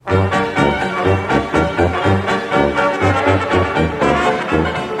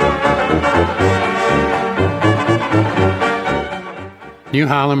New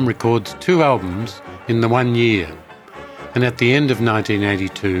Harlem records 2 albums in the 1 year, and at the end of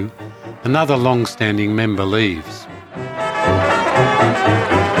 1982, another long-standing member leaves.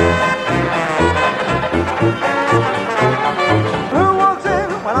 Who walks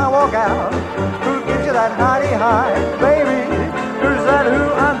in when I walk out? Who gives you that high high, baby? Who's that who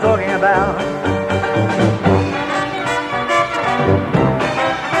I'm talking about?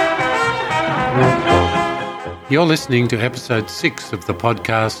 You're listening to episode 6 of the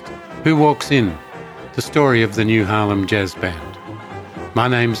podcast, Who Walks In? The story of the New Harlem Jazz Band. My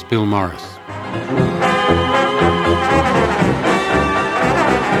name's Bill Morris.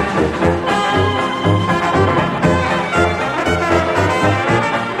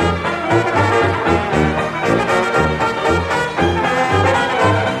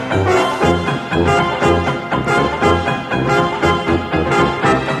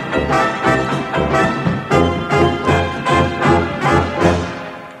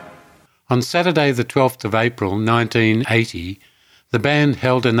 On Saturday the 12th of April 1980, the band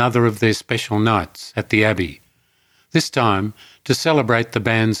held another of their special nights at the Abbey, this time to celebrate the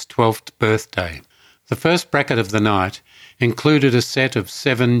band's 12th birthday. The first bracket of the night included a set of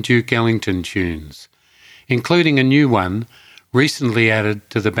 7 Duke Ellington tunes, including a new one recently added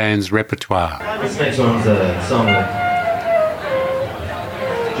to the band's repertoire. This next one's a song that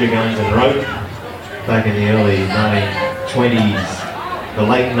Duke Ellington wrote back in the early 1920s. The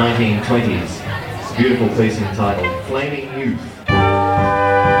late 1920s. It's a beautiful piece entitled Flaming Youth.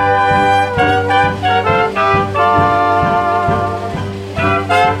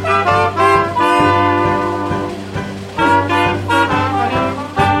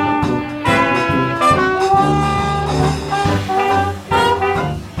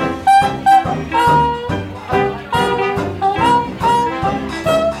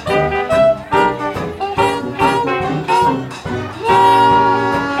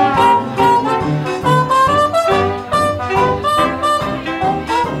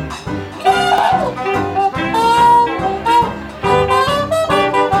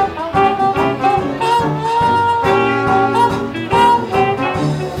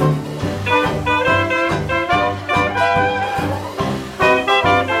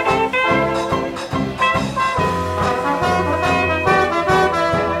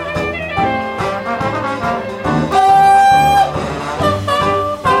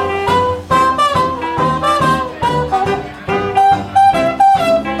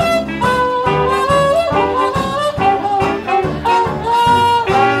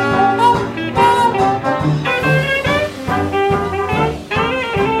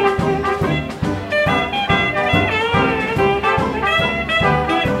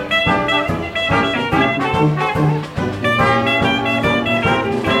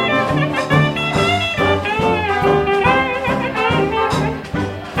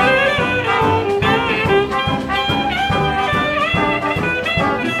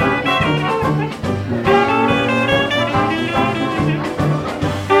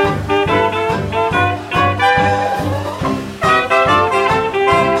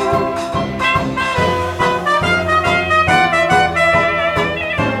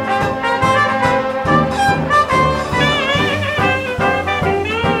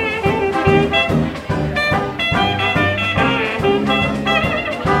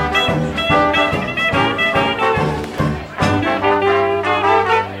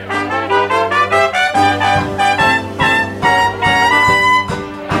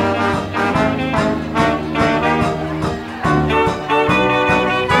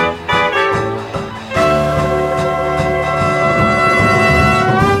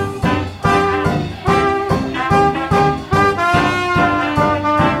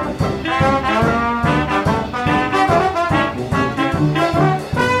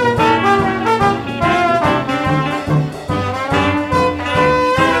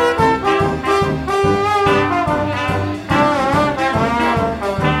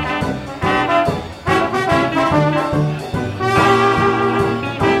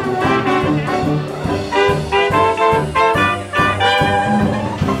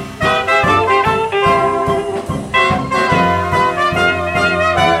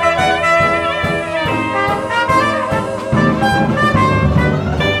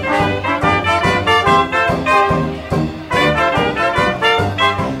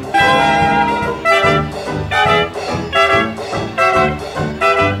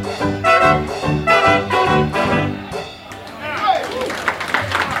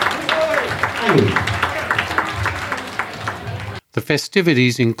 The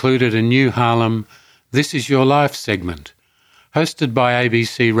festivities included a new Harlem This Is Your Life segment, hosted by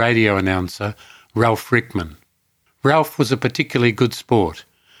ABC radio announcer Ralph Rickman. Ralph was a particularly good sport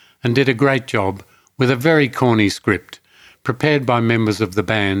and did a great job with a very corny script prepared by members of the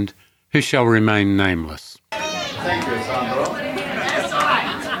band who shall remain nameless. Thank you, Sandro.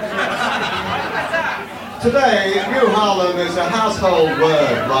 Today, New Harlem is a household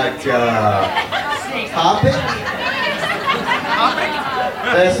word like carpet.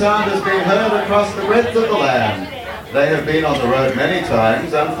 Their sound has been heard across the breadth of the land. They have been on the road many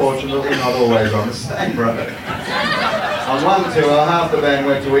times, unfortunately not always on the same road. On one tour, half the band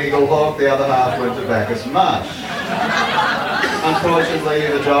went to Eagle Hawk, the other half went to Bacchus Marsh. Unfortunately,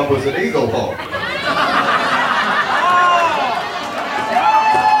 the job was at Eagle Hawk.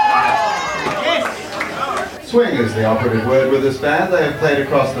 Swing is the operative word with this band. They have played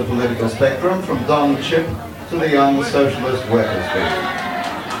across the political spectrum, from Don Chip to the young socialist workers' bee.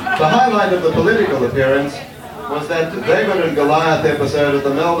 The highlight of the political appearance was that David and Goliath episode at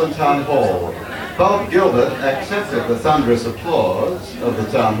the Melbourne Town Hall. Bob Gilbert accepted the thunderous applause of the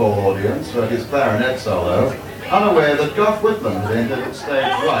Town Hall audience for his clarinet solo, unaware that Gough Whitlam had entered at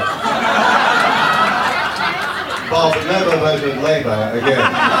stage right. Bob never voted Labour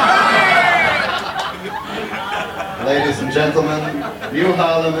again. Ladies and gentlemen, New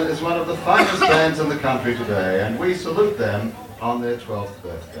Harlem is one of the finest bands in the country today, and we salute them on their 12th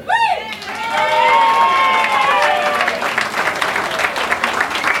birthday.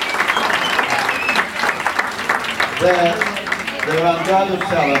 Their undoubted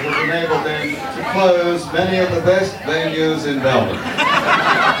talent has enabled them to close many of the best venues in Melbourne.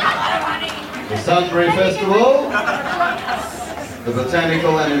 The Sunbury Festival, the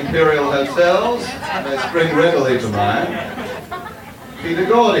Botanical and Imperial Hotels, they spring readily to mind. Peter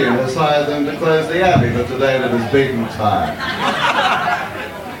Gordian has hired them to close the Abbey, but today it has beaten time.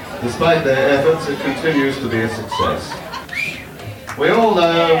 Despite their efforts, it continues to be a success. We all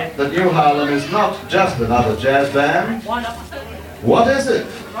know that New Harlem is not just another jazz band. What is it?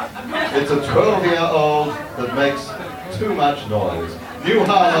 It's a 12-year-old that makes too much noise. New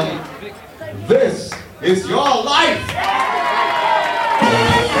Harlem, this is your life!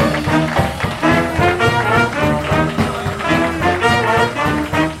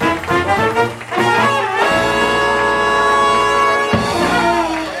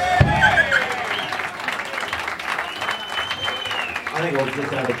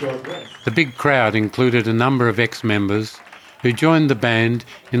 The big crowd included a number of ex-members who joined the band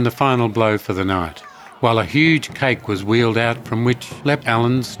in the final blow for the night, while a huge cake was wheeled out from which leapt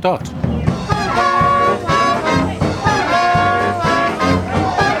Alan Stott.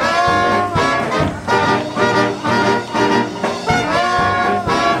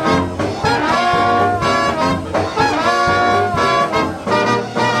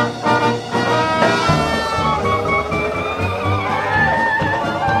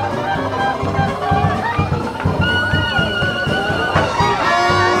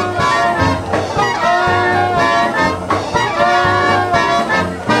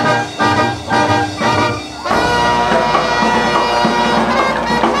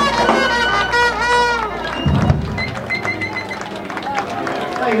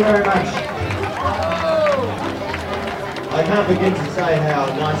 Thank you very much. I can't begin to say how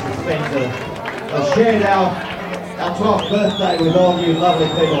nice it's been to have shared our 12th birthday with all you lovely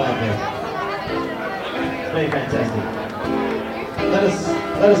people out there. It's been fantastic.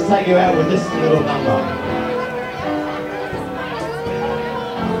 Let us take you out with this little number.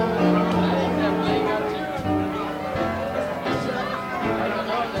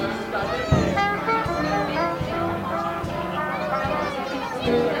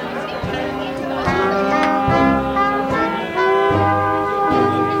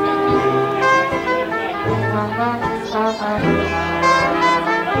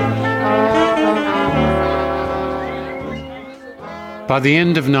 By the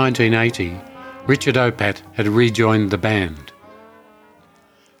end of 1980, Richard Opat had rejoined the band.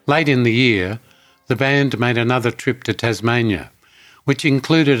 Late in the year, the band made another trip to Tasmania, which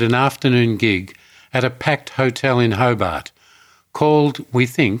included an afternoon gig at a packed hotel in Hobart called, we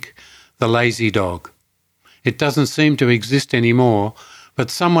think, the Lazy Dog. It doesn't seem to exist anymore,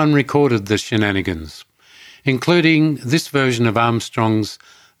 but someone recorded the shenanigans, including this version of Armstrong's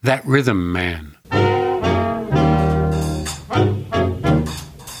That Rhythm Man.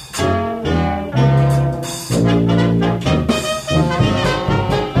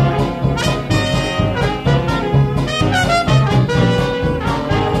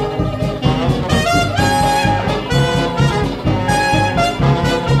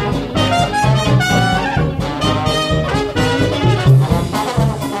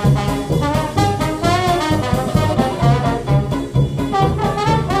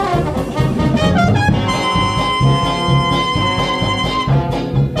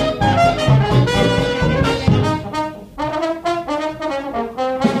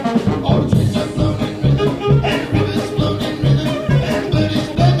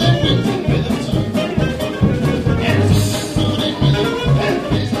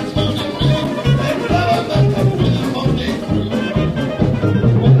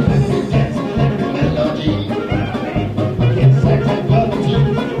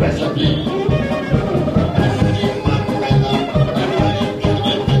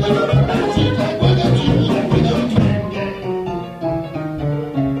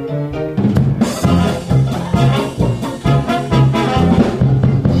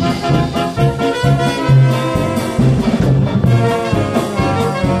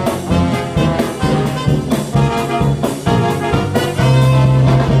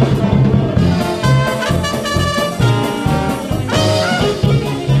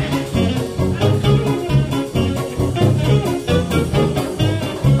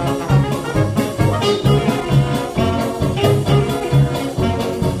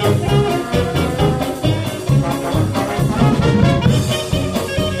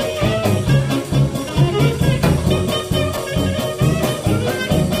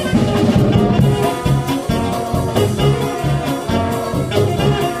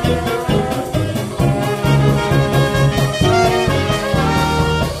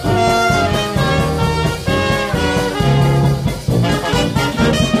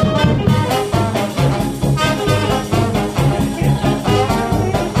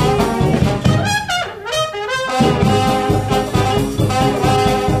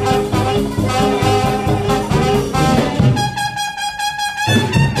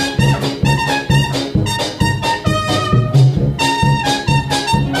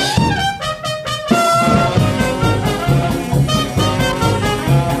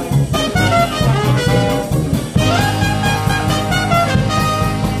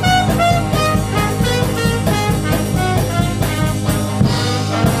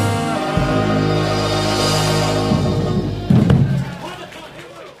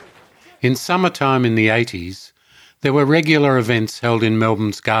 In summertime in the 80s, there were regular events held in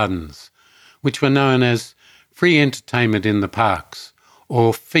Melbourne's gardens, which were known as Free Entertainment in the Parks,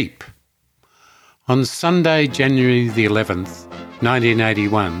 or FEEP. On Sunday, January the 11th,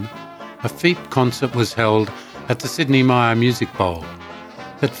 1981, a FEEP concert was held at the Sydney Myer Music Bowl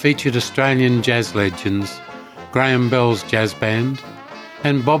that featured Australian jazz legends Graham Bell's jazz band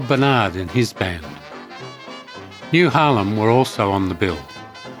and Bob Bernard and his band. New Harlem were also on the bill,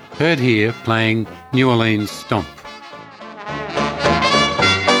 heard here playing New Orleans Stomp.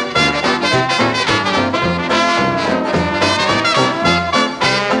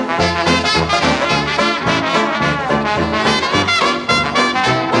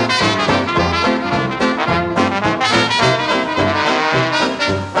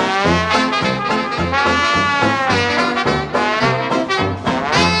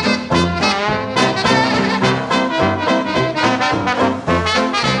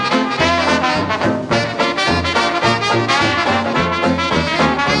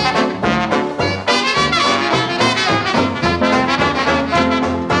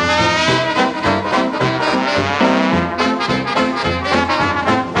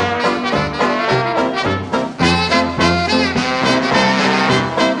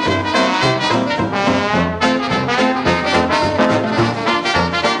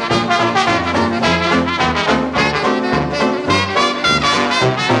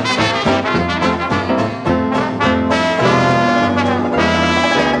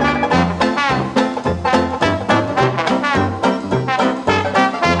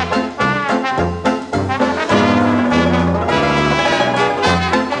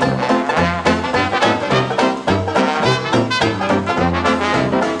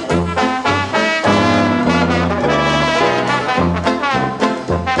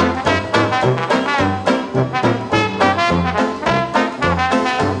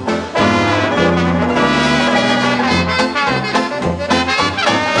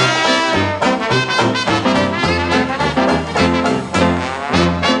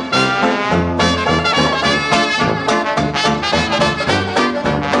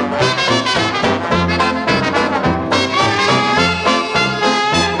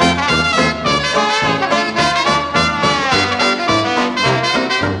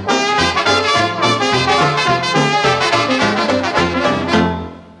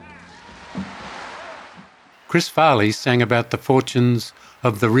 Chris Farley sang about the fortunes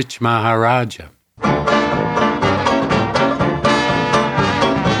of the rich Maharaja.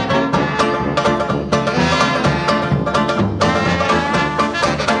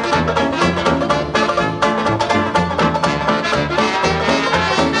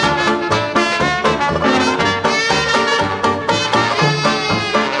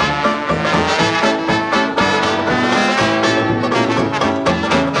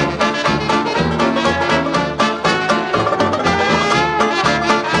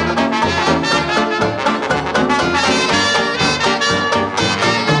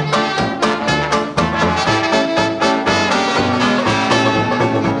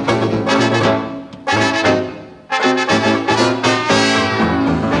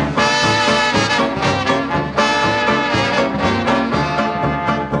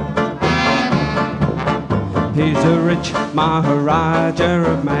 He's a rich Maharaja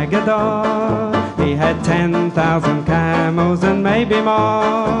of Magadha. He had 10,000 camels and maybe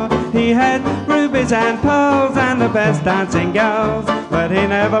more. He had rubies and pearls and the best dancing girls, but he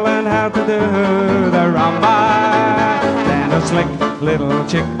never learned how to do the rumba. Then a slick little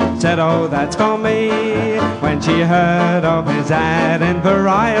chick said, "Oh, that's for me," when she heard of his ad in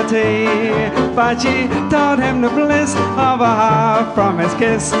Variety. But she taught him the bliss of a half-promised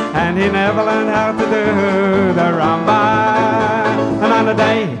kiss, and he never learned how to do the rumba. And on the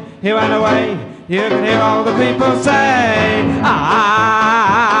day he went away, you could hear all the people say,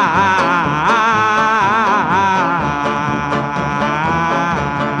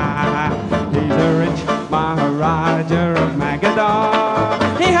 he's a rich Maharaja of Magadha.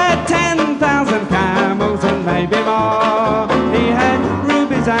 He had 10,000 camels and maybe more. He had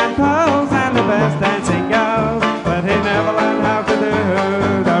rubies and pearls and the best dancing girls, but he never learned how to do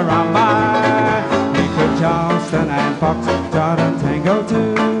the rumba. He could Charleston and Foxtrot and tango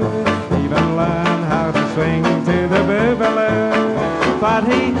too, even learned how to swing to the boogaloo. But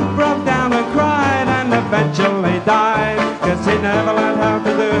he broke down and cried and eventually died, 'cause he never learned how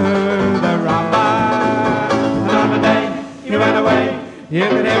to do the rumba. And on the day he went away, you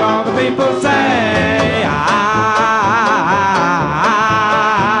could hear all the people say,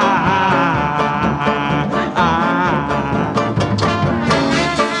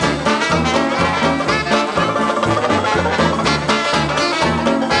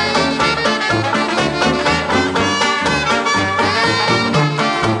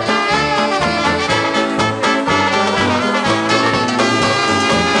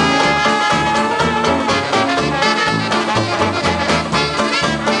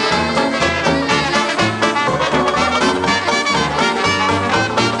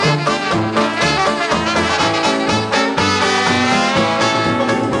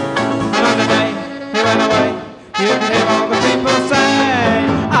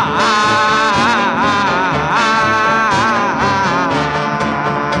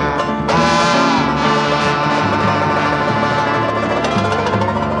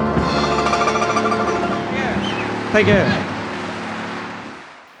 Thank you.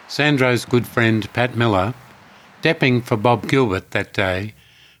 Sandro's good friend Pat Miller, depping for Bob Gilbert that day,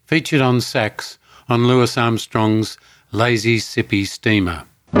 featured on sax on Louis Armstrong's Lazy Sippy Steamer.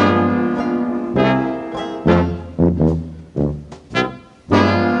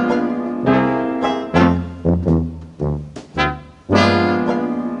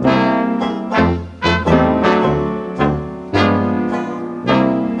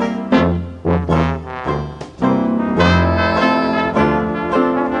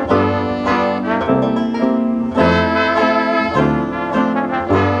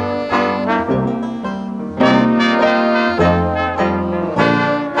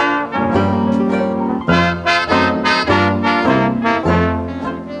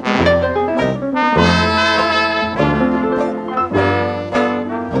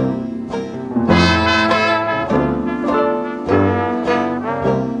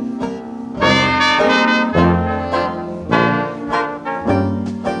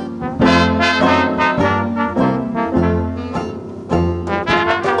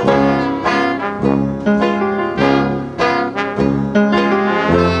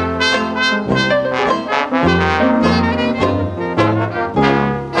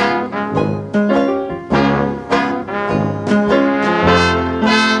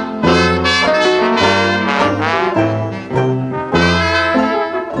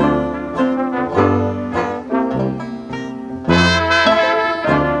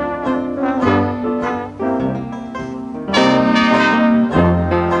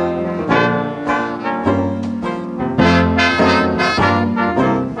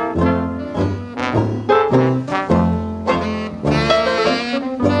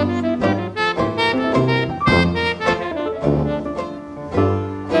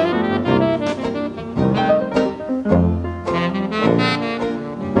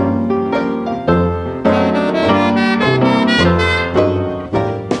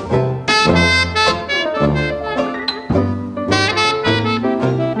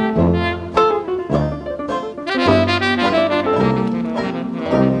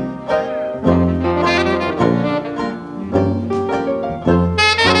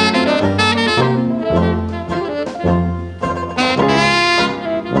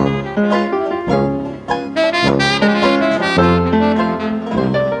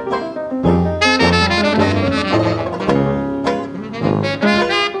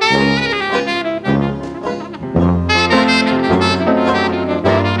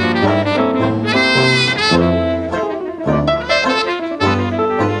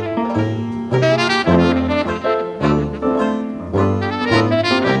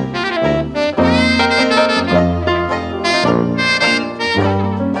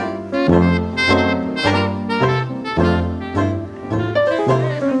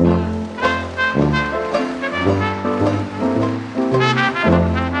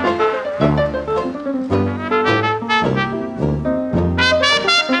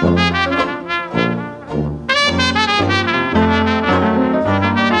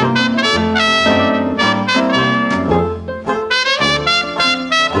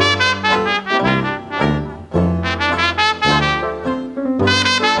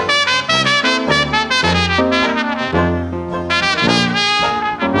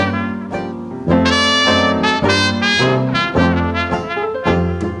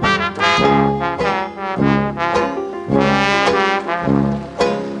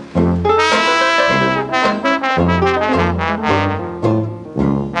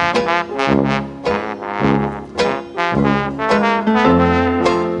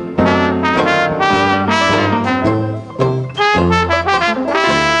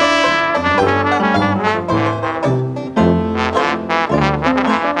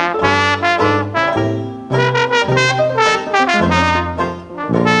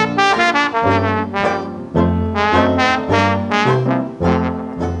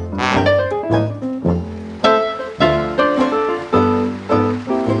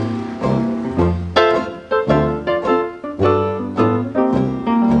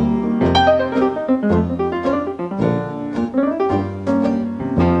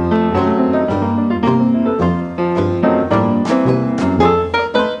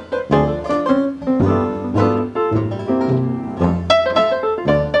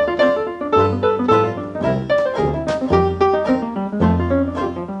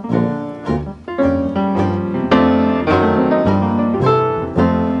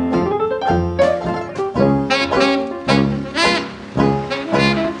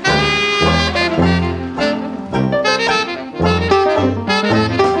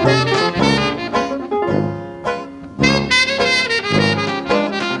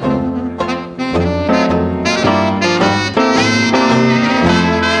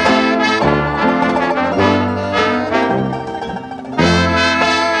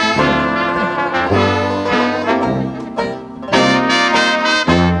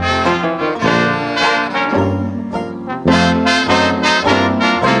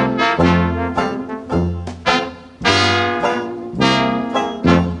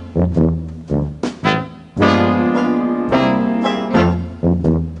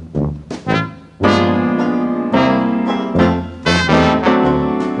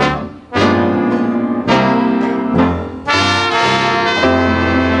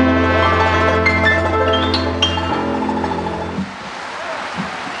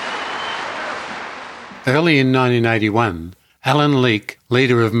 Early in 1981, Alan Leake,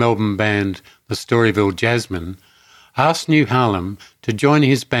 leader of Melbourne band the Storyville Jazzmen, asked New Harlem to join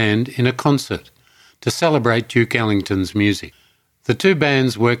his band in a concert to celebrate Duke Ellington's music. The two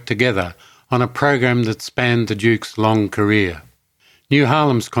bands worked together on a program that spanned the Duke's long career. New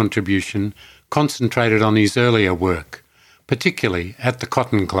Harlem's contribution concentrated on his earlier work, particularly at the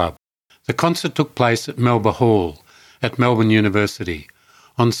Cotton Club. The concert took place at Melba Hall at Melbourne University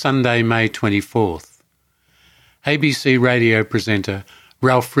on Sunday, May 24th. ABC radio presenter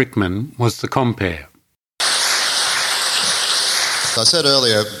Ralph Rickman was the compere. I said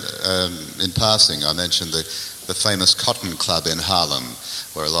earlier, in passing, I mentioned the famous Cotton Club in Harlem,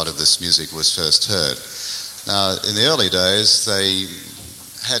 where a lot of this music was first heard. Now, in the early days, they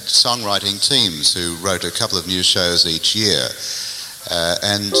had songwriting teams who wrote a couple of new shows each year.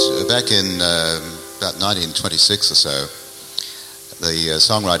 And back in about 1926 or so, the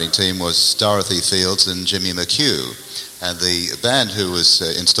songwriting team was Dorothy Fields and Jimmy McHugh. And the band who was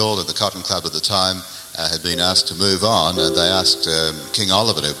installed at the Cotton Club at the time had been asked to move on, and they asked King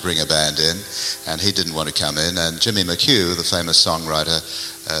Oliver to bring a band in, and he didn't want to come in. And Jimmy McHugh, the famous songwriter,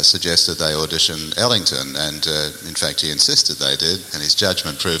 suggested they audition Ellington, and in fact he insisted they did, and his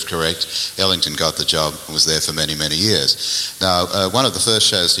judgment proved correct. Ellington got the job and was there for many, many years. Now, one of the first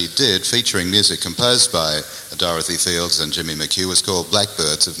shows he did, featuring music composed by Dorothy Fields and Jimmy McHugh, was called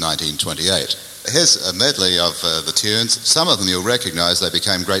Blackbirds of 1928. Here's a medley of the tunes. Some of them you'll recognise. They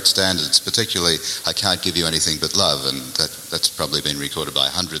became great standards, particularly I Can't Give You Anything But Love, and that's probably been recorded by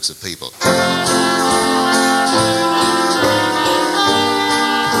hundreds of people.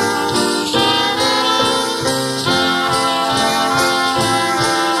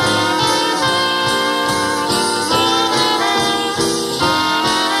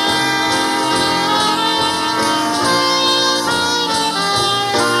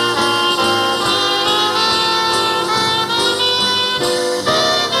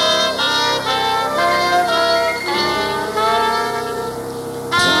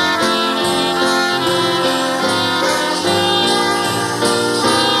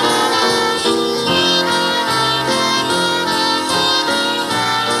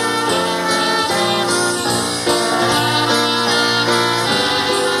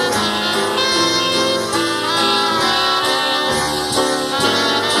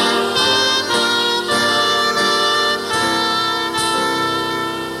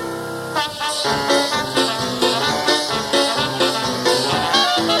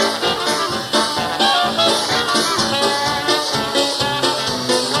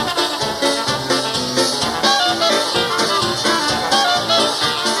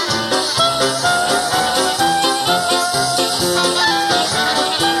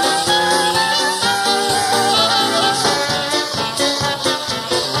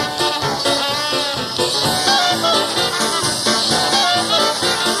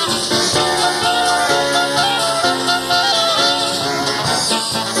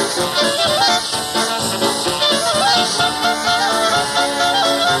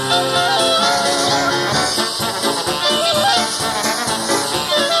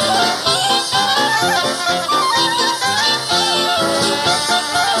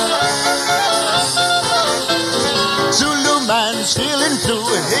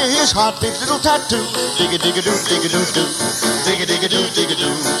 Heartbeat little tattoo, digga-digga-doo, digga-doo-doo, digga-digga-doo,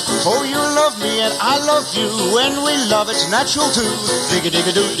 digga-doo. Oh, you love me and I love you, when we love it's natural too,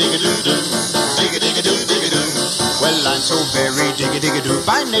 digga-digga-doo, digga-doo-doo, digga-digga-doo, digga-doo. Well, I'm so very digga-digga-doo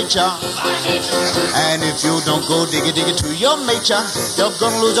by nature, and if you don't go digga-digga to your nature, you're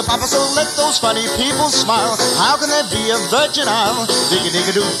gonna lose your papa, so let those funny people smile. How can there be a virgin isle?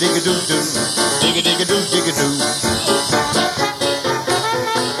 Digga-digga-doo, digga-doo-doo, digga-digga-doo, digga-doo.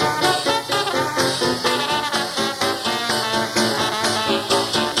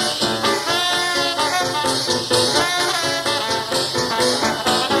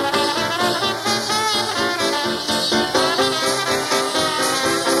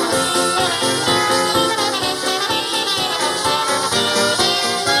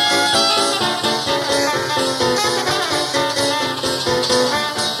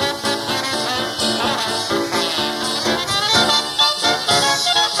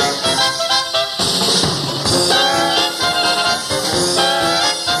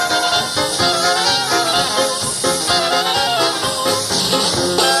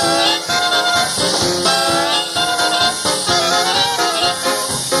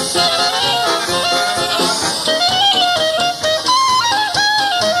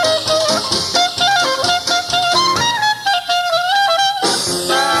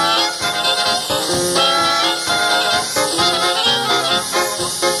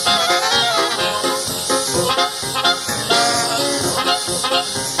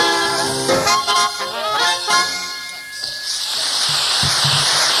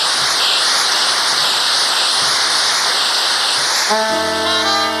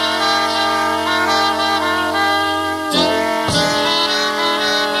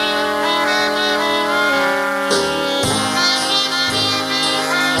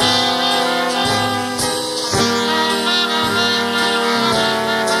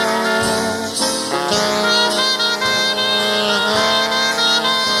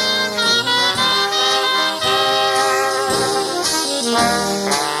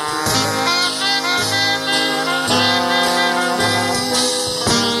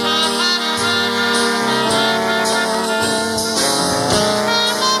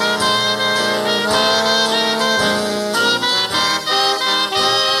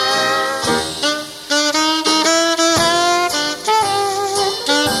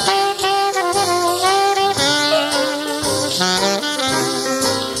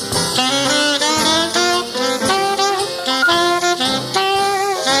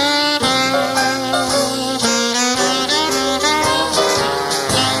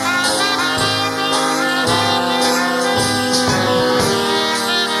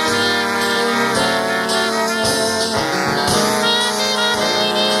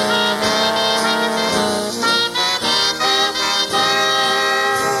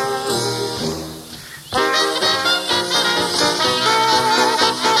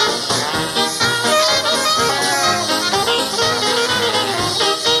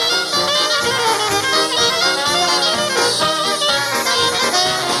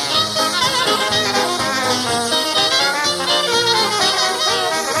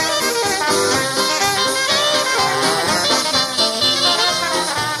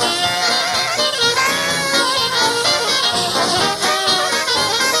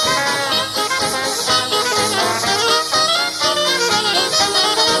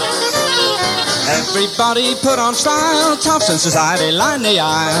 Everybody put on style, tops in society line the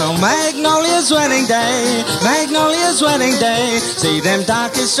aisle. Magnolia's wedding day, Magnolia's wedding day. See them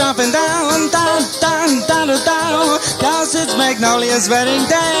darkies dropping down, down, down, down, down, cause it's Magnolia's wedding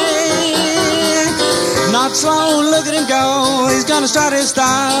day. Not slow, look at him go, he's gonna start his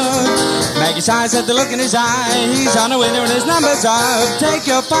style. Maggie's eyes at the look in his eye, he's on a winner and his number's up. Take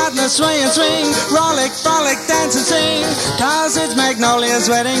your partner, sway and swing, frolic, frolic, dance and sing, cause it's Magnolia's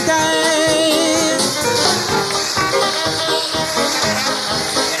wedding day.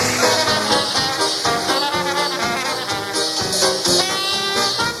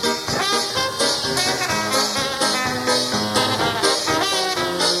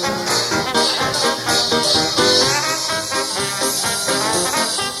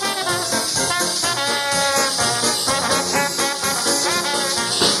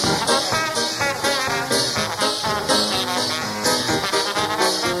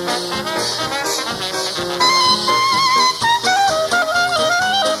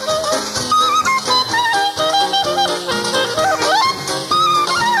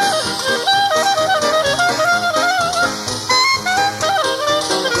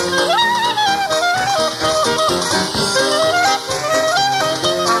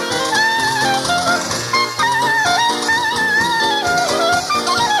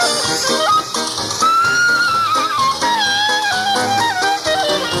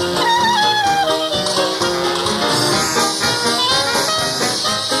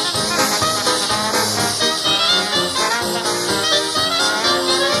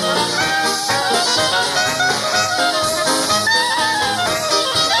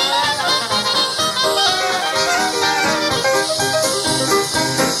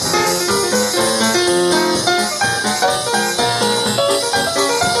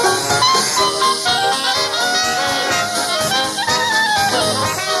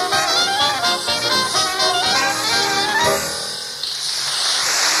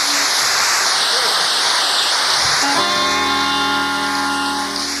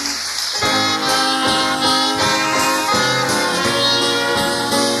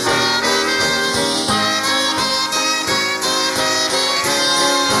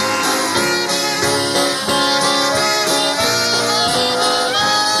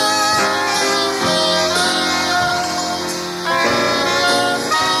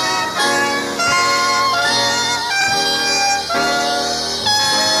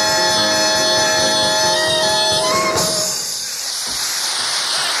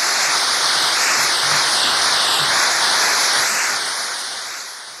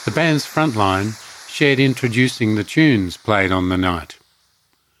 The band's frontline shared introducing the tunes played on the night.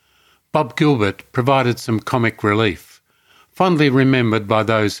 Bob Gilbert provided some comic relief, fondly remembered by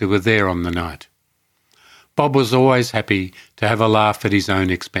those who were there on the night. Bob was always happy to have a laugh at his own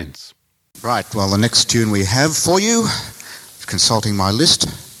expense. Right, well, the next tune we have for you, consulting my list,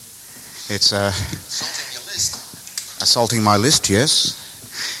 it's Assaulting My List, yes.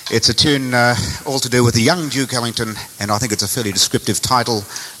 It's a tune all to do with the young Duke Ellington, and I think it's a fairly descriptive title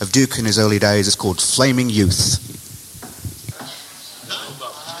of Duke in his early days. It's called Flaming Youth.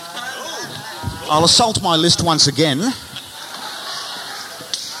 I'll assault my list once again.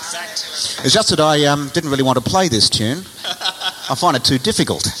 It's just that I didn't really want to play this tune. I find it too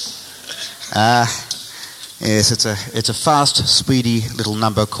difficult. Yes, it's a fast, speedy little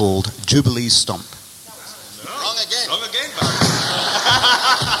number called Jubilee Stomp. Wrong again. Wrong again, buddy.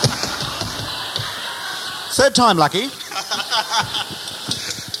 Third time lucky.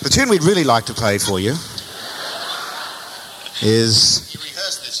 The tune we'd really like to play for you is... You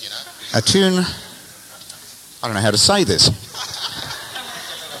rehearsed this, you know. A tune... I don't know how to say this.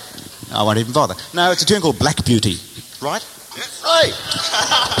 I won't even bother. No, it's a tune called Black Beauty. Right? Yes. Right.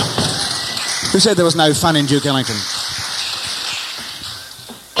 Who said there was no fun in Duke Ellington?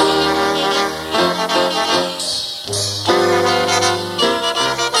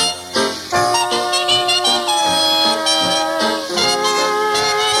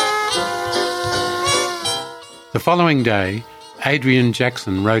 The following day, Adrian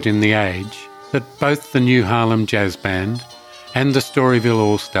Jackson wrote in The Age that both the New Harlem Jazz Band and the Storyville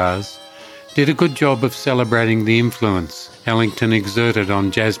All-Stars did a good job of celebrating the influence Ellington exerted on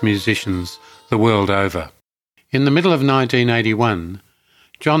jazz musicians the world over. In the middle of 1981,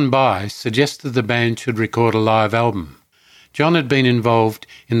 John By suggested the band should record a live album. John had been involved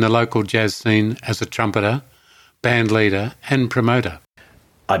in the local jazz scene as a trumpeter, band leader and promoter.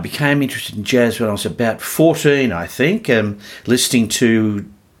 I became interested in jazz when I was about 14, I think, listening to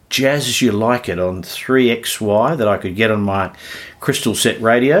Jazz As You Like It on 3XY that I could get on my crystal set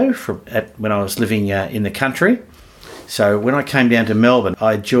radio when I was living in the country. So when I came down to Melbourne,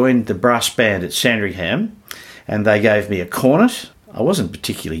 I joined the brass band at Sandringham, and they gave me a cornet. I wasn't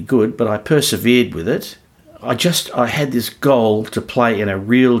particularly good, but I persevered with it. I had this goal to play in a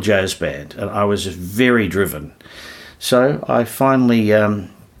real jazz band, and I was very driven. So I finally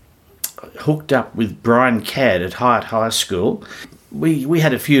hooked up with Brian Cadd at Hyatt High School. We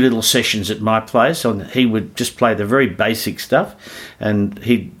had a few little sessions at my place, and he would just play the very basic stuff, and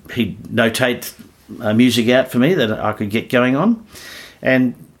he'd notate music out for me that I could get going on.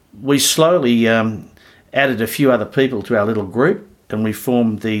 And we slowly added a few other people to our little group, and we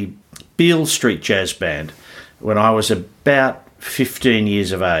formed the Beale Street Jazz Band when I was about 15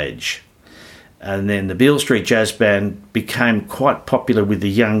 years of age. And then the Beale Street Jazz Band became quite popular with the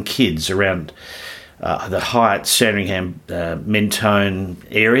young kids around the Hyatt, Sandringham, Mentone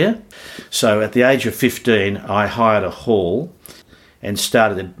area. So at the age of 15, I hired a hall and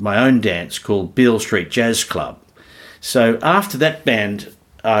started my own dance called Beale Street Jazz Club. So after that band,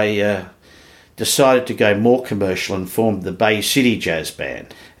 I decided to go more commercial and formed the Bay City Jazz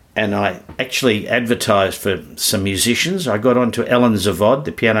Band. And I actually advertised for some musicians. I got onto Alan Zavod,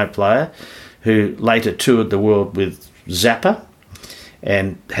 the piano player, who later toured the world with Zappa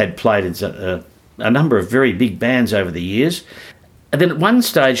and had played in a number of very big bands over the years. And then at one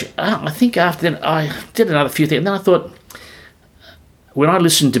stage, I think after that, I did another few things. And then I thought, when I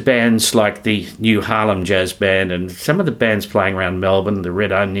listened to bands like the New Harlem Jazz Band and some of the bands playing around Melbourne, the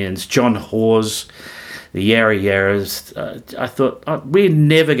Red Onions, John Hawes, the Yarra Yarras, I thought, we're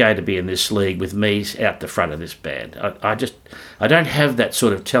never going to be in this league with me out the front of this band. I don't have that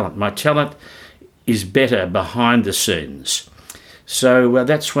sort of talent. My talent is better behind the scenes. So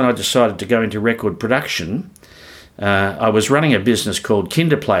that's when I decided to go into record production. I was running a business called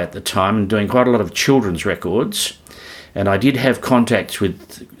Kinderplay at the time and doing quite a lot of children's records. And I did have contacts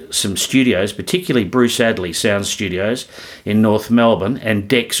with some studios, particularly Bruce Adley Sound Studios in North Melbourne and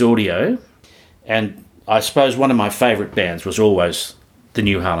Dex Audio. And I suppose one of my favourite bands was always the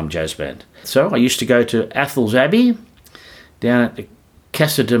New Harlem Jazz Band. So I used to go to Athel's Abbey down at the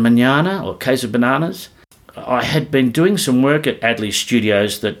Casa de Manana or Casa Bananas. I had been doing some work at Adley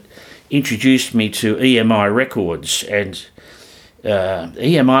Studios that introduced me to EMI Records, and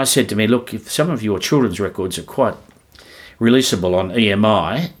EMI said to me, look, if some of your children's records are quite releasable on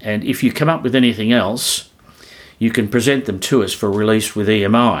EMI, and if you come up with anything else, you can present them to us for release with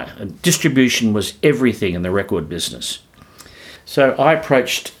EMI. And distribution was everything in the record business. So I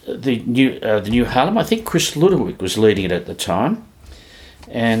approached the New Harlem. I think Chris Ludowick was leading it at the time,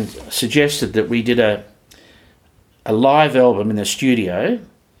 and suggested that we did a live album in the studio.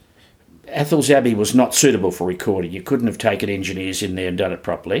 Athel's Abbey was not suitable for recording. You couldn't have taken engineers in there and done it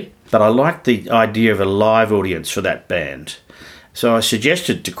properly. But I liked the idea of a live audience for that band. So I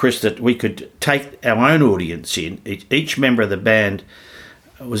suggested to Chris that we could take our own audience in. Each member of the band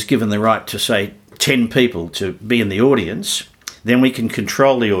was given the right to, say, 10 people to be in the audience. Then we can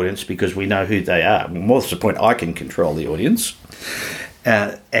control the audience because we know who they are. More to the point, I can control the audience.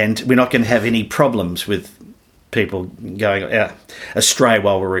 And we're not going to have any problems with people going astray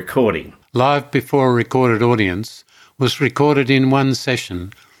while we're recording. Live Before a Recorded Audience was recorded in one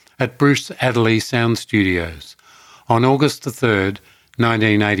session at Bruce Adley Sound Studios on August the 3rd,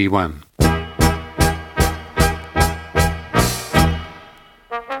 1981.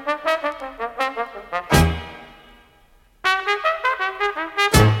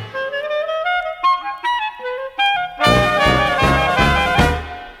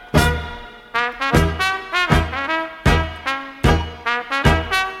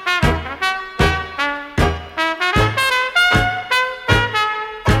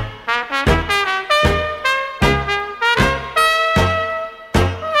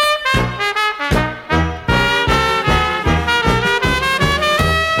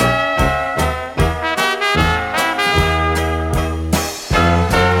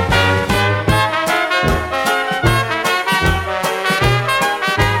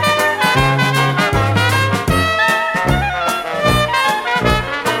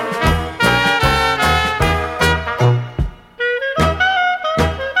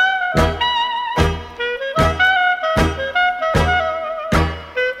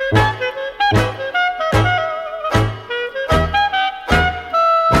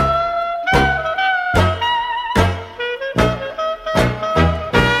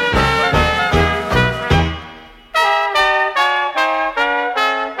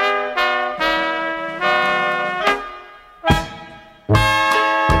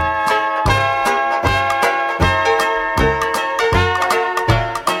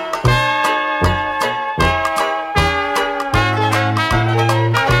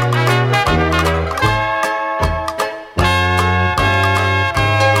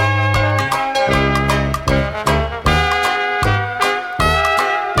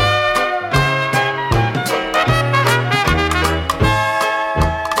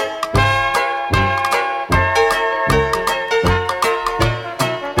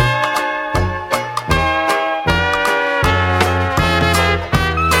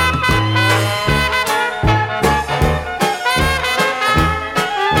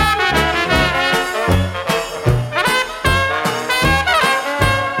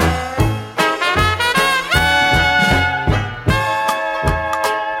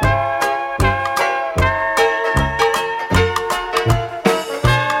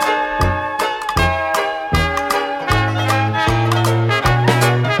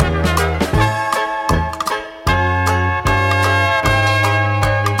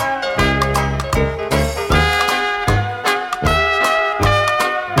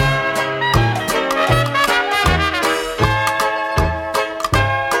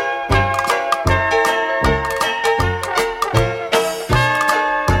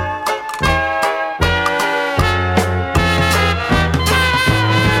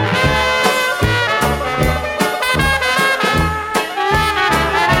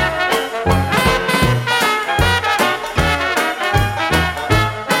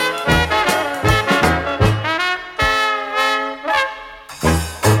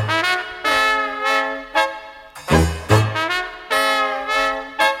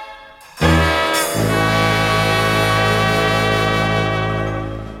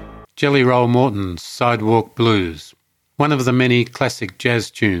 Jelly Roll Morton's Sidewalk Blues, one of the many classic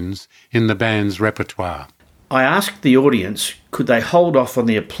jazz tunes in the band's repertoire. I asked the audience could they hold off on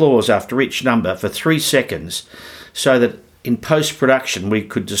the applause after each number for 3 seconds so that in post-production we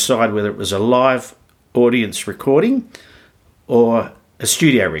could decide whether it was a live audience recording or a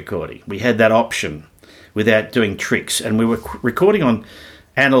studio recording. We had that option without doing tricks, and we were recording on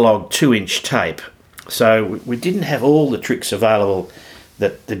analogue 2-inch tape, so we didn't have all the tricks available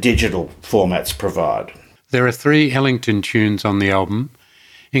that the digital formats provide. There are 3 Ellington tunes on the album,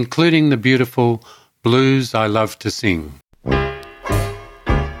 including the beautiful Blues I Love to Sing.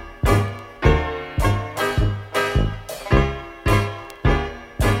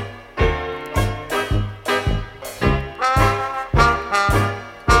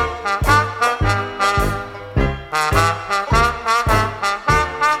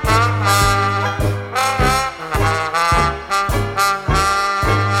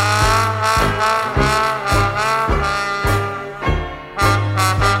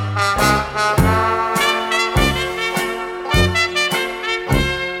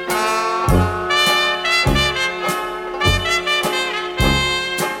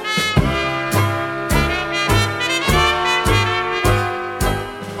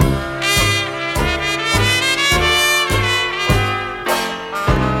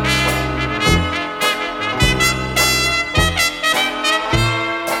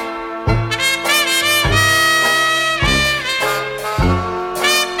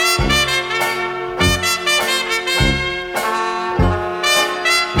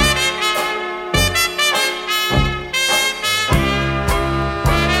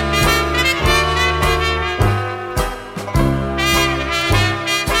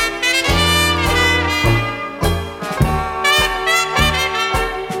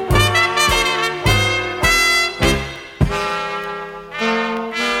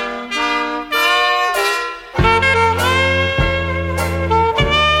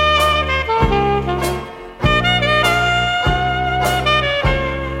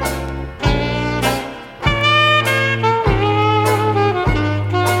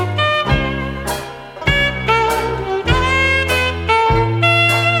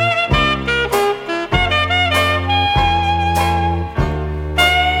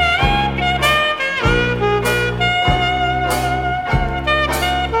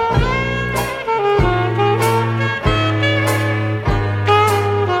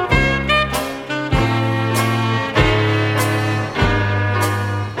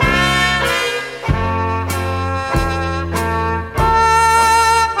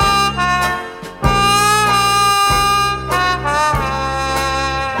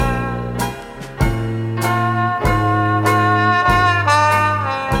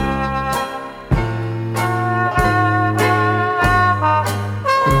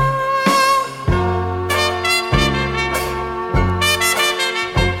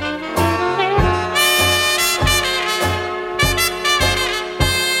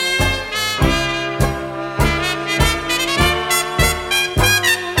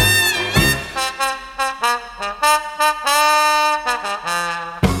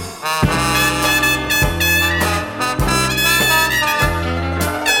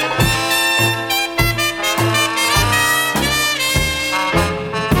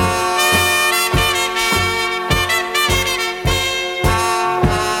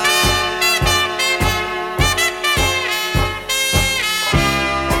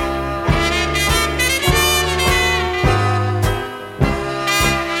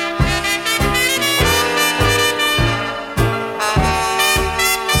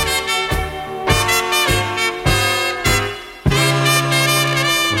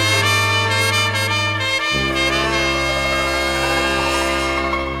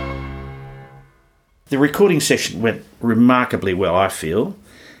 The recording session went remarkably well, I feel.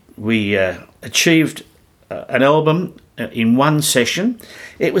 We achieved an album in one session.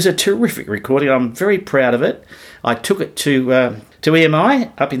 It was a terrific recording. I'm very proud of it. I took it to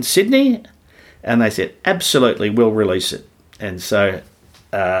EMI up in Sydney, and they said, absolutely, we'll release it. And so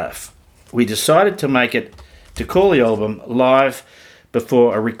we decided to call the album Live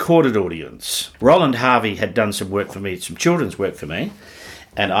before a recorded audience. Roland Harvey had done some work for me, some children's work for me,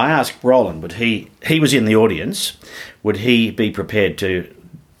 and I asked Roland, he was in the audience, would he be prepared to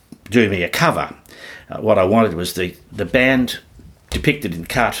do me a cover? What I wanted was the band depicted in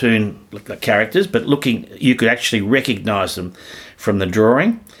cartoon characters, but you could actually recognise them from the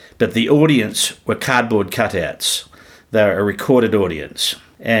drawing, but the audience were cardboard cutouts. They were a recorded audience.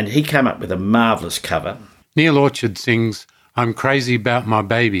 And he came up with a marvellous cover. Neil Orchard sings I'm Crazy About My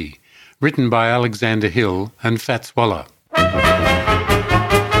Baby, written by Alexander Hill and Fats Waller.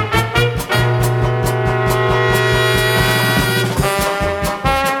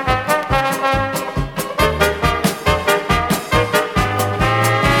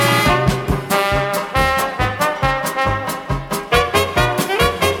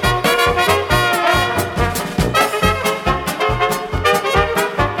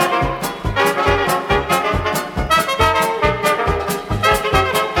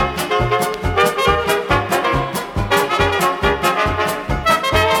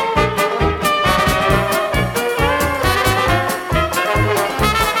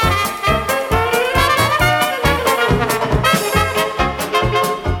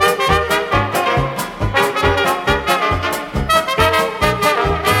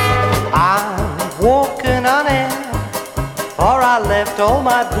 left all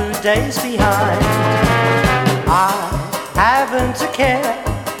my blue days behind. I haven't a care.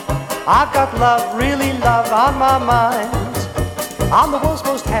 I've got love, really love on my mind. I'm the world's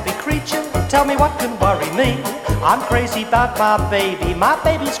most happy creature. Tell me what can worry me. I'm crazy about my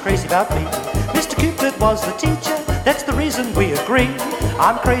baby's crazy about me. Mr. Cupid was the teacher, that's the reason we agree.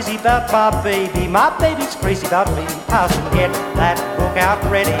 I'm crazy about my baby's crazy about me. Parson, get that book out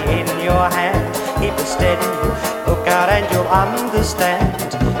ready in your hand. Keep it steady, look out and you'll understand.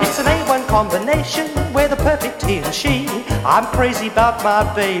 It's an A1 combination, we're the perfect he and she. I'm crazy about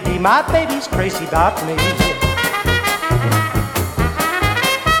my baby's crazy about me.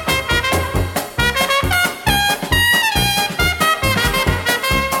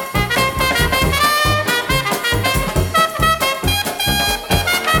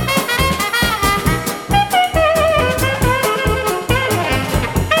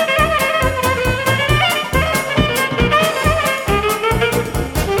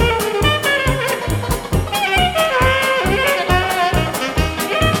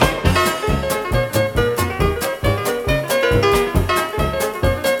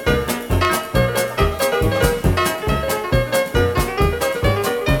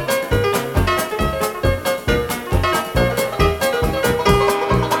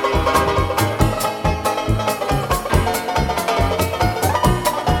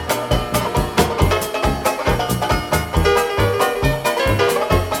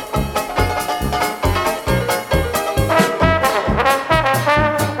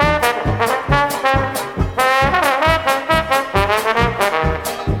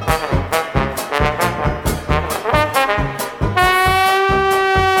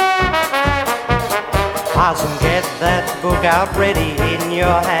 Get that book out ready in your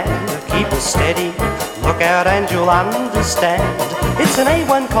hand. Keep it steady, look out and you'll understand. It's an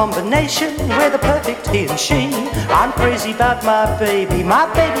A1 combination, we're the perfect he and she. I'm crazy about my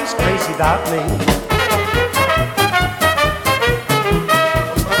baby's crazy about me.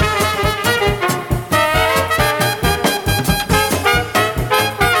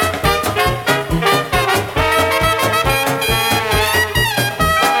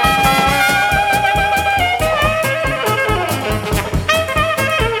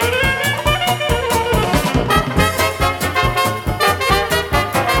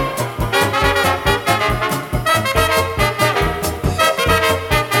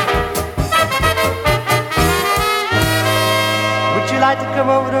 Like to come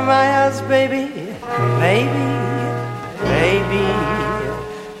over to my house, baby, baby, baby,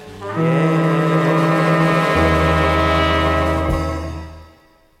 yeah.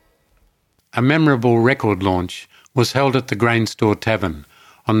 A memorable record launch was held at the Grain Store Tavern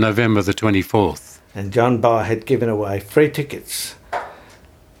on November the 24th. And John Barr had given away free tickets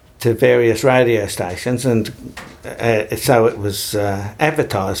to various radio stations, and so it was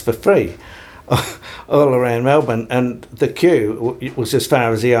advertised for free all around Melbourne, and the queue was as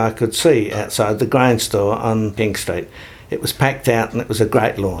far as the eye could see outside the Grain Store on King Street. It was packed out and it was a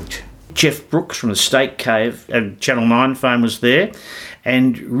great launch. Jeff Brooks from the State Cave and Channel 9 fame was there,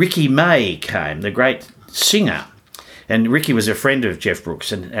 and Ricky May came, the great singer. And Ricky was a friend of Jeff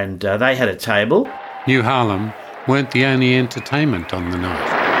Brooks, and they had a table. New Harlem weren't the only entertainment on the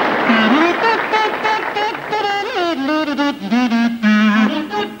night.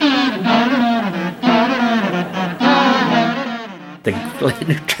 The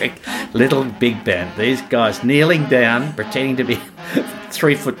Glen Little Big Band, these guys kneeling down, pretending to be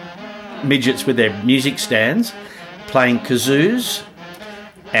 3-foot midgets with their music stands, playing kazoos,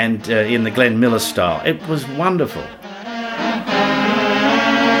 and in the Glenn Miller style. It was wonderful.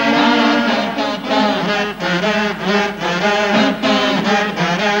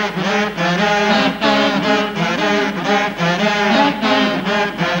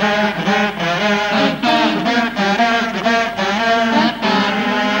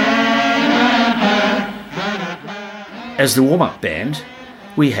 As the warm-up band,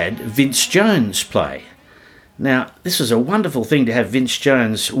 we had Vince Jones play. Now, this was a wonderful thing to have Vince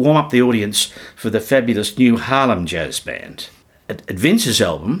Jones warm up the audience for the fabulous New Harlem Jazz Band. At Vince's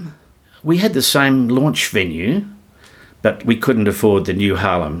album, we had the same launch venue, but we couldn't afford the New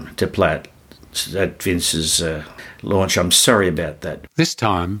Harlem to play it at Vince's launch. I'm sorry about that. This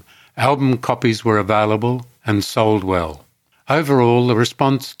time, album copies were available and sold well. Overall, the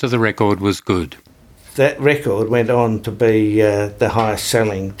response to the record was good. That record went on to be the highest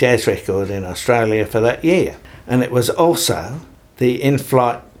selling jazz record in Australia for that year. And it was also the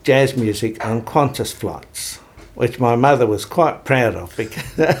in-flight jazz music on Qantas flights, which my mother was quite proud of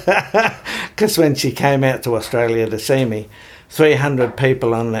because when she came out to Australia to see me, 300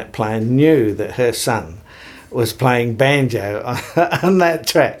 people on that plane knew that her son was playing banjo on that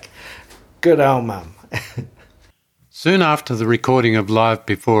track. Good old Mum. Soon after the recording of Live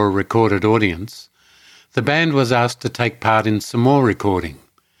Before a Recorded Audience, the band was asked to take part in some more recording,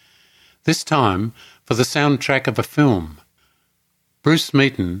 this time for the soundtrack of a film. Bruce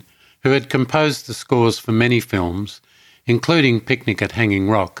Smeaton, who had composed the scores for many films, including Picnic at Hanging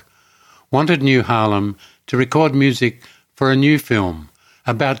Rock, wanted New Harlem to record music for a new film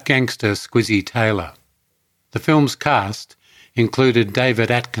about gangster Squizzy Taylor. The film's cast included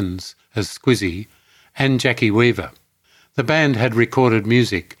David Atkins as Squizzy and Jackie Weaver. The band had recorded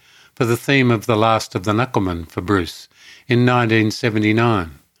music for the theme of The Last of the Knucklemen for Bruce in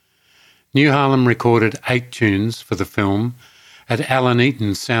 1979. New Harlem recorded 8 tunes for the film at Alan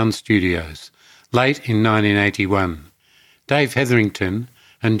Eaton's Sound Studios late in 1981. Dave Hetherington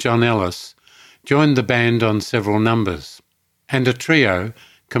and John Ellis joined the band on several numbers, and a trio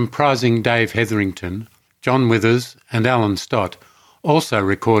comprising Dave Hetherington, John Withers and Alan Stott also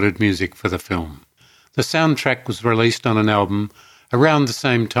recorded music for the film. The soundtrack was released on an album around the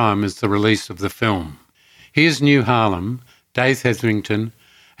same time as the release of the film. Here's New Harlem, Dave Hetherington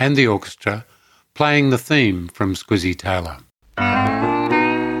and the orchestra playing the theme from Squizzy Taylor.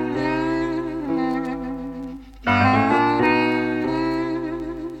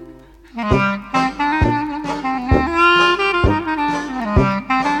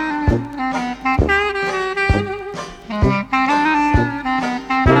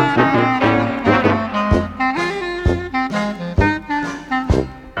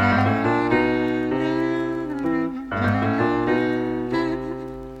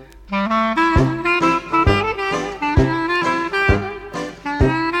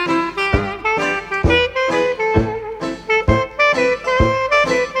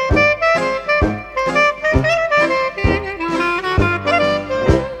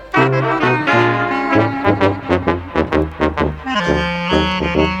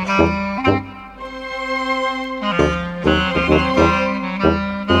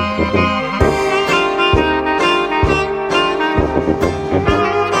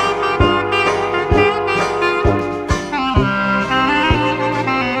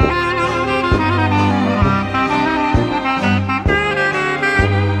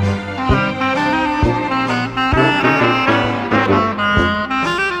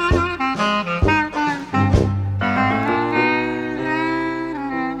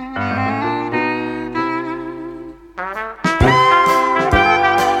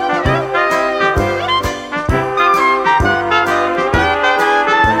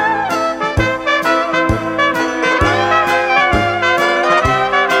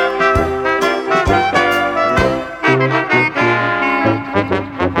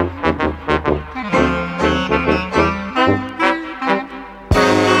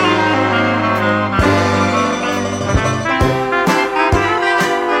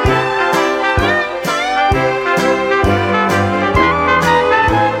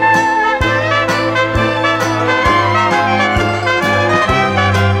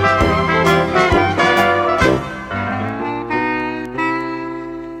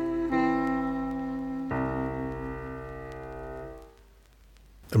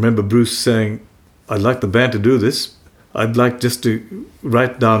 I remember Bruce saying, I'd like the band to do this. I'd like just to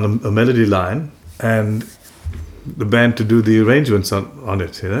write down a melody line and the band to do the arrangements on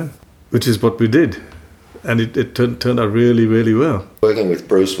it, which is what we did. And it turned out really, really well. Working with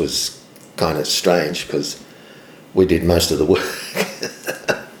Bruce was kind of strange because we did most of the work.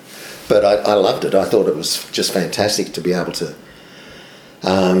 But I loved it. I thought it was just fantastic to be able to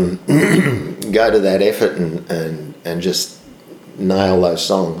go to that effort and just nail those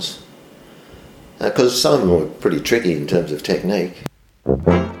songs. Because some of them were pretty tricky in terms of technique.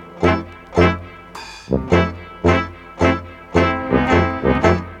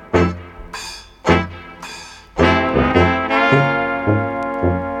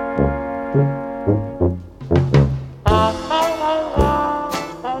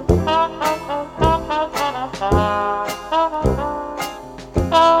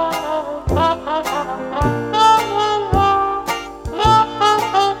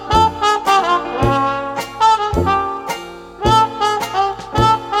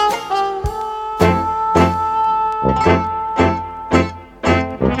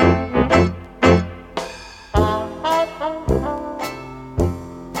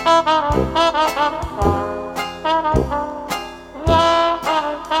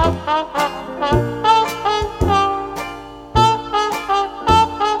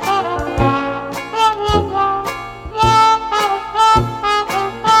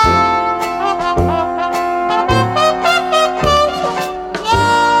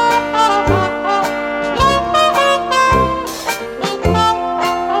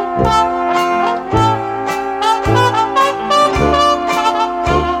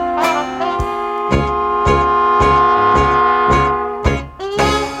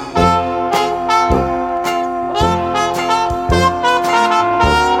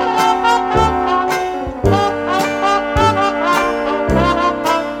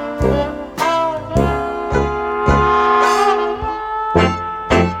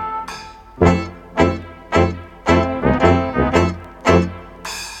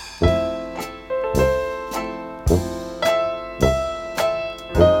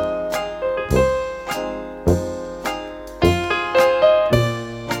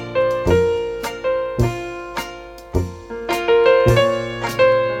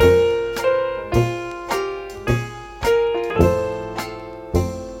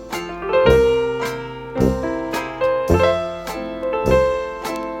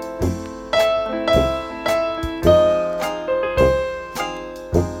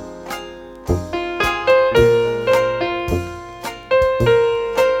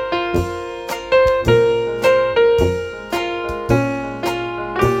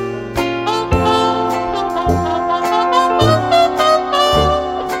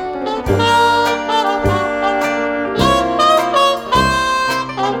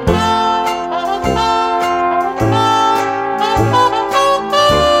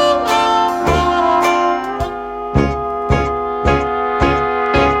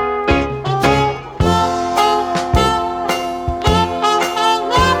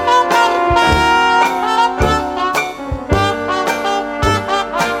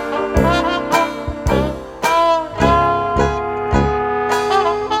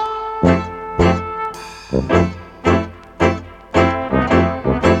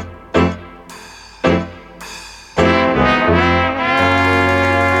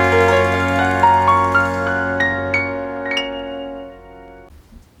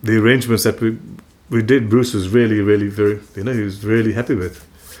 The arrangements that we did, Bruce was really very, he was really happy with.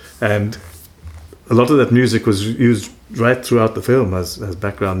 And a lot of that music was used right throughout the film as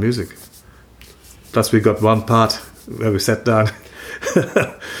background music. Plus we got one part where we sat down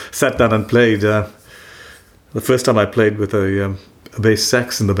and played. The first time I played with a bass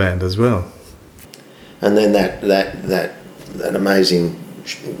sax in the band as well. And then that amazing,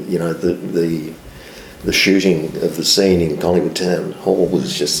 the shooting of the scene in Collingwood Town Hall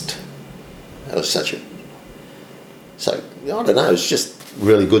was just, that was so, I don't know, it's just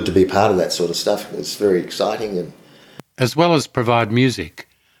really good to be part of that sort of stuff. It's very exciting. And as well as provide music,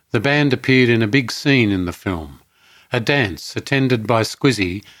 the band appeared in a big scene in the film, a dance attended by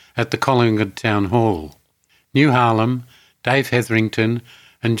Squizzy at the Collingwood Town Hall. New Harlem, Dave Hetherington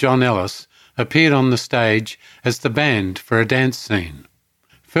and John Ellis appeared on the stage as the band for a dance scene.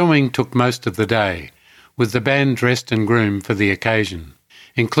 Filming took most of the day, with the band dressed and groomed for the occasion,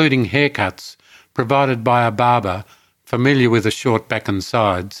 including haircuts provided by a barber familiar with the short back and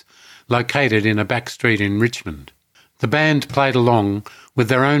sides, located in a back street in Richmond. The band played along with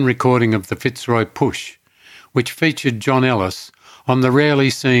their own recording of the Fitzroy Push, which featured John Ellis on the rarely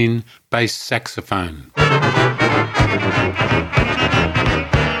seen bass saxophone.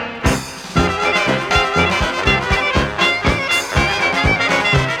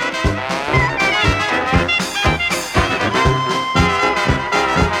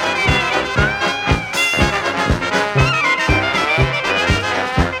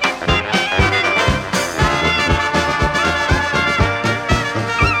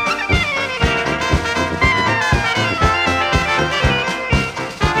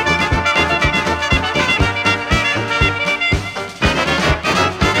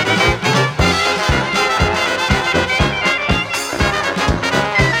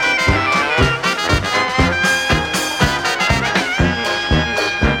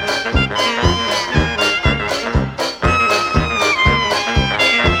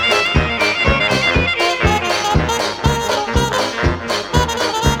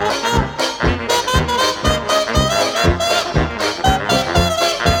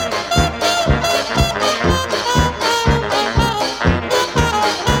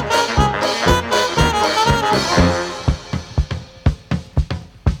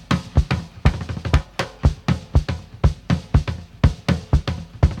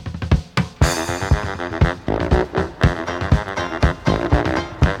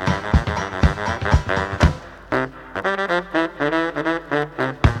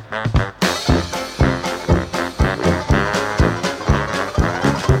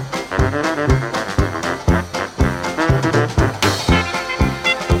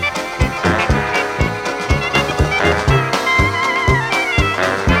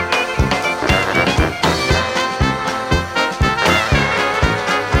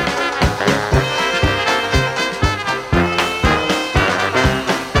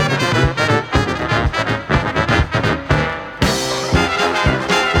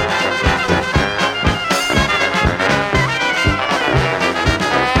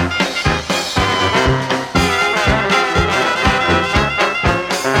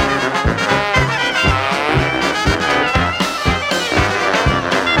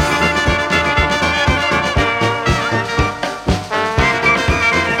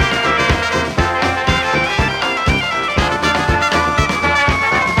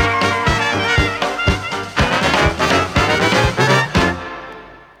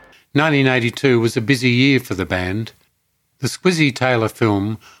 1982 was a busy year for the band. The Squizzy Taylor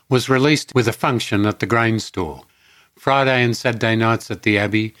film was released with a function at the Grain Store, Friday and Saturday nights at the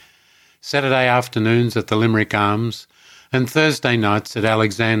Abbey, Saturday afternoons at the Limerick Arms, and Thursday nights at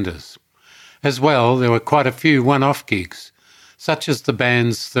Alexander's. As well, there were quite a few one-off gigs, such as the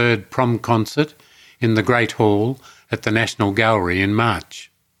band's third prom concert in the Great Hall at the National Gallery in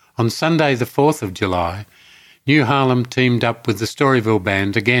March. On Sunday the 4th of July, New Harlem teamed up with the Storyville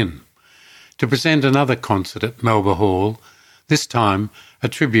Band again to present another concert at Melba Hall, this time a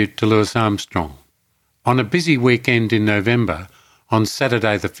tribute to Louis Armstrong. On a busy weekend in November, on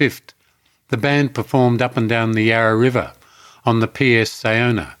Saturday the 5th, the band performed up and down the Yarra River on the PS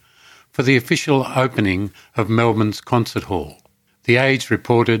Sayona for the official opening of Melbourne's Concert Hall. The Age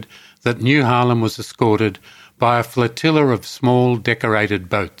reported that New Harlem was escorted by a flotilla of small decorated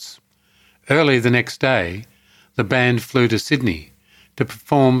boats. Early the next day, the band flew to Sydney to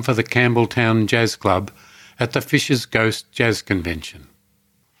perform for the Campbelltown Jazz Club at the Fisher's Ghost Jazz Convention.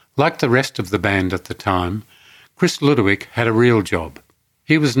 Like the rest of the band at the time, Chris Ludowick had a real job.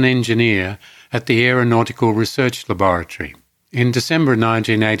 He was an engineer at the Aeronautical Research Laboratory. In December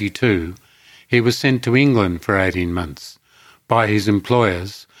 1982, he was sent to England for 18 months by his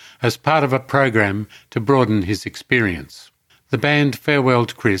employers as part of a program to broaden his experience. The band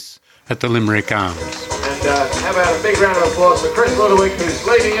farewelled Chris at the Limerick Arms. And how about a big round of applause for Chris Ludowick, who's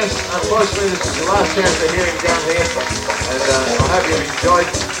leaving us. Unfortunately, this is the last chance to hear him down here. And I hope you've enjoyed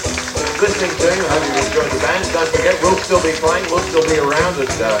listening to him. I hope you've enjoyed the band. Don't forget, we'll still be playing, we'll still be around, and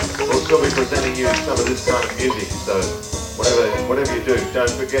we'll still be presenting you some of this kind of music. So whatever you do, don't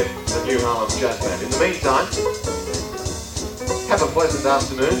forget the New Harlem Jazz Band. In the meantime, have a pleasant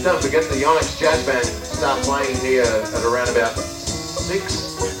afternoon. Don't forget the Onyx Jazz Band start playing here at around about 6,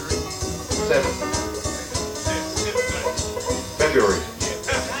 7. February.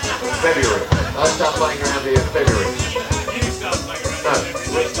 I start playing around here in February. No,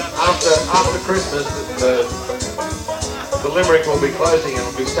 after Christmas, the Limerick will be closing and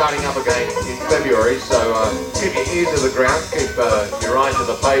will be starting up again in February. So keep your ears to the ground, keep your eye to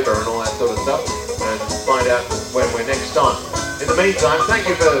the paper and all that sort of stuff, and find out when we're next time. In the meantime, thank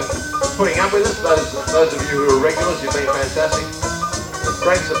you for putting up with us. Those of you who are regulars, you've been fantastic.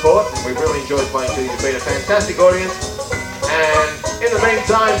 Great support, and we've really enjoyed playing to you. You've been a fantastic audience. And in the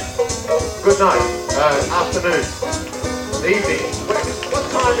meantime, good night, afternoon, evening. What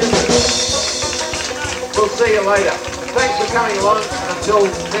time is it? We'll see you later. Thanks for coming along. Until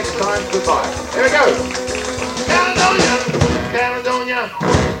next time, goodbye. Here we go. Caledonia, Caledonia.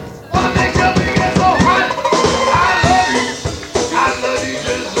 What makes your big head so hot? I love you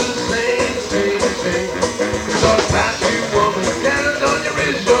just the same. So about you, woman. Caledonia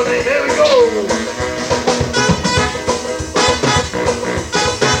is your name. Here we go.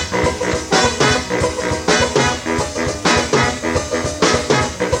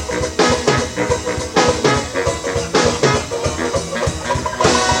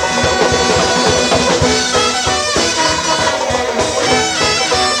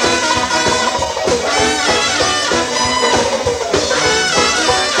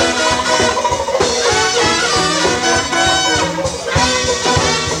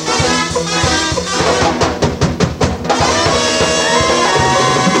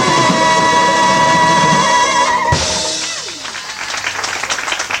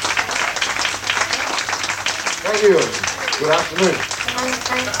 Thank you. Good afternoon.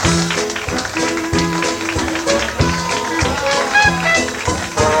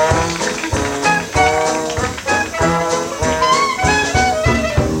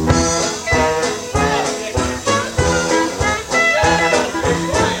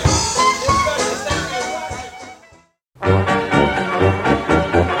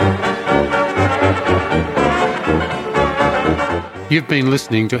 You've been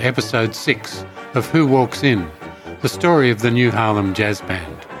listening to episode 6 of Who Walks In? The story of the New Harlem Jazz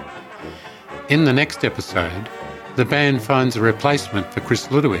Band. In the next episode, the band finds a replacement for Chris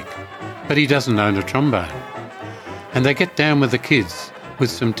Ludowick, but he doesn't own a trombone. And they get down with the kids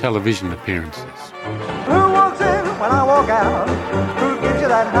with some television appearances. Who walks in when I walk out? Who gives you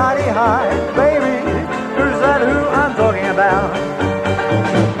that high high, baby? Who's that who I'm talking about?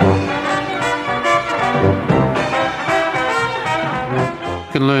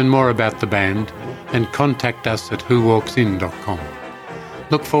 You can learn more about the band and contact us at whowalksin.com.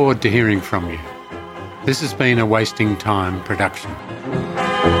 Look forward to hearing from you. This has been a Wasting Time production.